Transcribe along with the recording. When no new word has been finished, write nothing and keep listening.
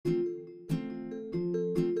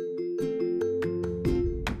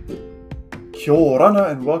Kia ora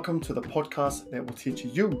and welcome to the podcast that will teach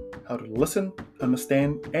you how to listen,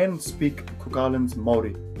 understand, and speak Cook Islands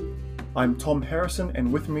Māori. I'm Tom Harrison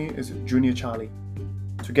and with me is Junior Charlie.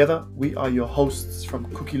 Together, we are your hosts from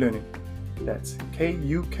Kuki Learning. That's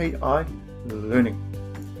K-U-K-I Learning.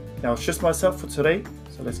 Now, it's just myself for today,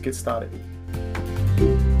 so let's get started.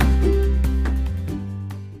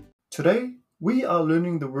 Today, we are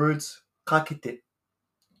learning the words ka kite.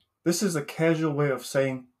 This is a casual way of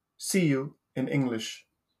saying see you in English.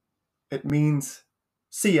 It means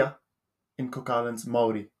see ya in Cook Islands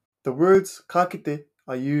Māori. The words ka kite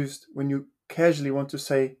are used when you casually want to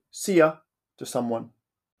say see ya to someone.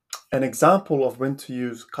 An example of when to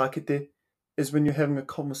use ka kite is when you're having a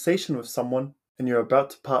conversation with someone and you're about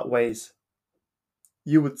to part ways.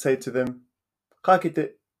 You would say to them ka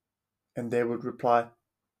kite and they would reply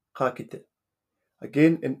ka kite.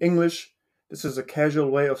 Again, in English, this is a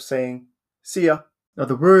casual way of saying see ya. Now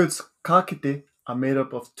the words ka kite are made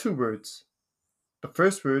up of two words. The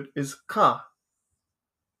first word is ka.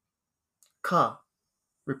 Ka.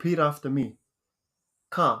 Repeat after me.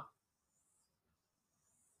 Ka.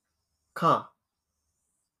 Ka.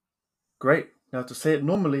 Great. Now to say it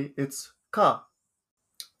normally, it's ka.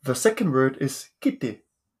 The second word is kite.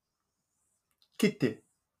 Kite.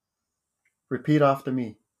 Repeat after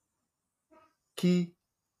me. Ki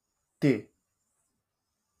te.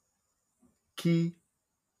 Ki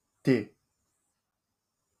te.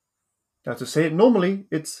 Now to say it normally,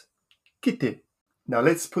 it's kite. Now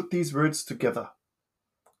let's put these words together.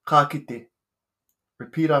 Ka kite.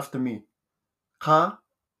 Repeat after me. Ka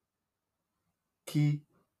ki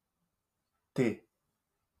te.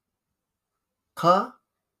 Ka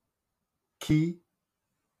ki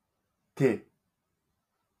te.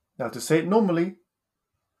 Now to say it normally,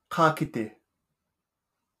 ka kite.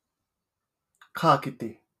 Ka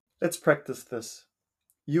kite. Let's practice this.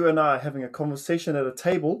 You and I are having a conversation at a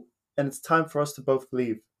table and it's time for us to both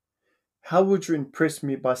leave. How would you impress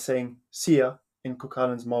me by saying see ya in Cook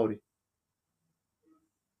Islands Māori?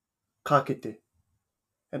 Ka kite.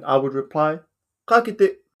 And I would reply ka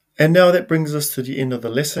kite. And now that brings us to the end of the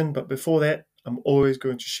lesson, but before that, I'm always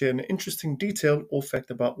going to share an interesting detail or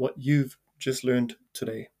fact about what you've just learned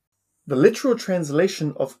today. The literal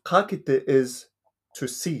translation of ka kite is to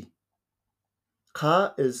see.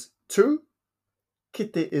 Ka is to,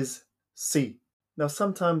 kite is see. Now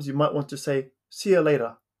sometimes you might want to say see you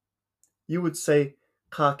later. You would say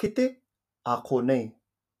ka kite a konei.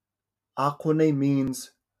 A konei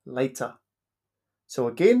means later. So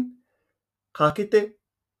again, ka kite,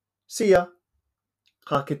 see ya.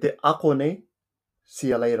 Ka kite a konei, see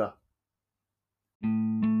ya later.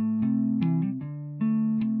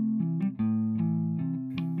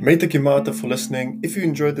 Meita ki māta for listening. If you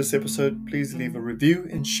enjoyed this episode, please leave a review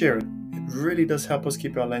and share it. It really does help us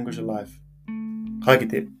keep our language alive. Ka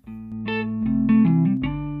kite.